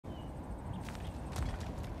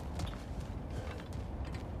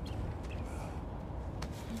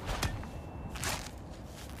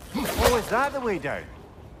Oh, is that the way down?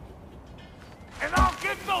 And I'll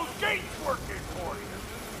get those gates working for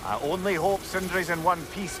you. I only hope Sindri's in one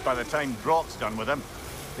piece by the time Brock's done with him.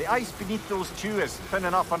 The ice beneath those two is thin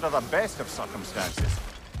enough under the best of circumstances.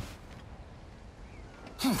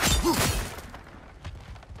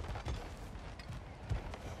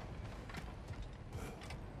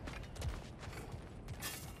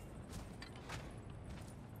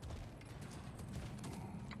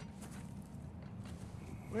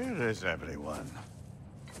 Where is everyone?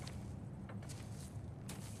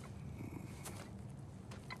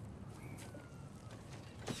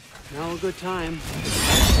 Now a good time.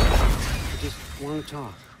 I just want to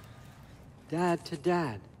talk. Dad to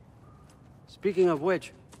Dad. Speaking of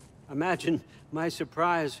which, imagine my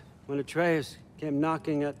surprise when Atreus came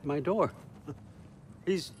knocking at my door.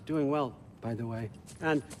 He's doing well, by the way,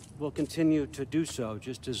 and will continue to do so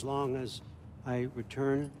just as long as I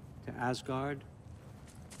return to Asgard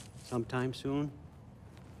sometime soon.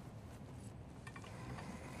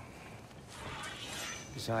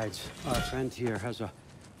 Besides, our friend here has a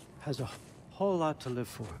whole lot to live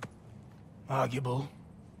for. Arguable.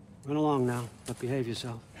 Run along now, but behave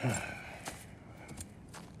yourself.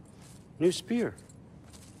 New spear.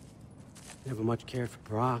 Never much cared for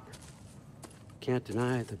Brock. Can't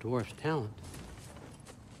deny the dwarf's talent.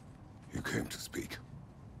 You came to speak.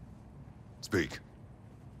 Speak.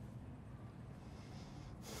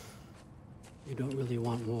 You don't really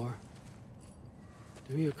want war,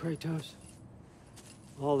 do you, Kratos?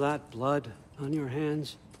 All that blood on your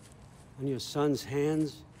hands, on your son's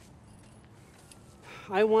hands.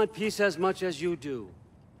 I want peace as much as you do.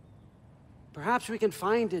 Perhaps we can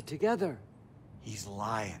find it together. He's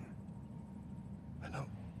lying. I know.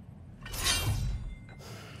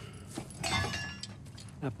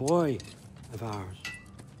 That boy of ours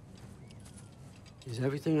is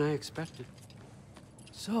everything I expected.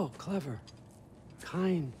 So clever,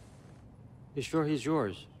 kind. You sure he's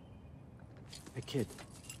yours? A kid.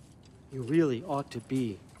 You really ought to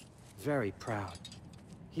be very proud.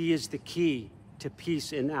 He is the key to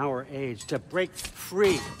peace in our age, to break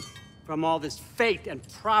free from all this fate and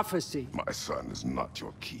prophecy. My son is not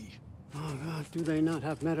your key. Oh, God, do they not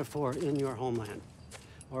have metaphor in your homeland?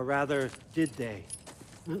 Or rather, did they?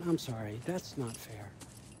 I'm sorry, that's not fair.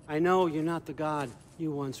 I know you're not the god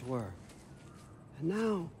you once were. And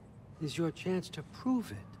now is your chance to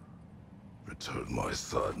prove it. Return my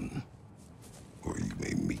son, or you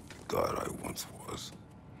may meet the god I once was.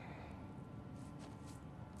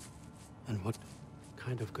 And what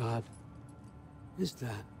kind of god is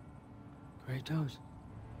that, Kratos?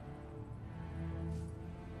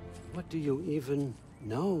 What do you even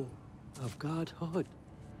know of godhood?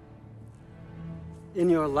 In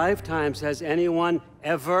your lifetimes, has anyone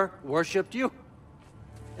ever worshipped you?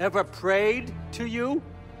 Ever prayed to you?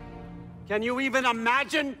 Can you even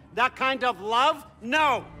imagine that kind of love?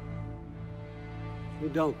 No! You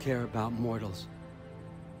don't care about mortals.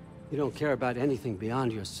 You don't care about anything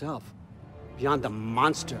beyond yourself. Beyond the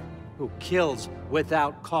monster who kills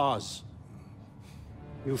without cause.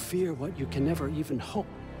 You fear what you can never even hope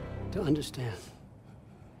to understand.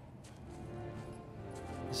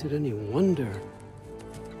 Is it any wonder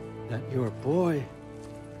that your boy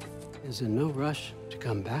is in no rush to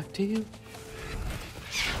come back to you?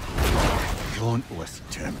 Don't listen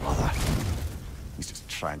to him, brother. He's just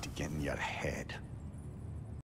trying to get in your head.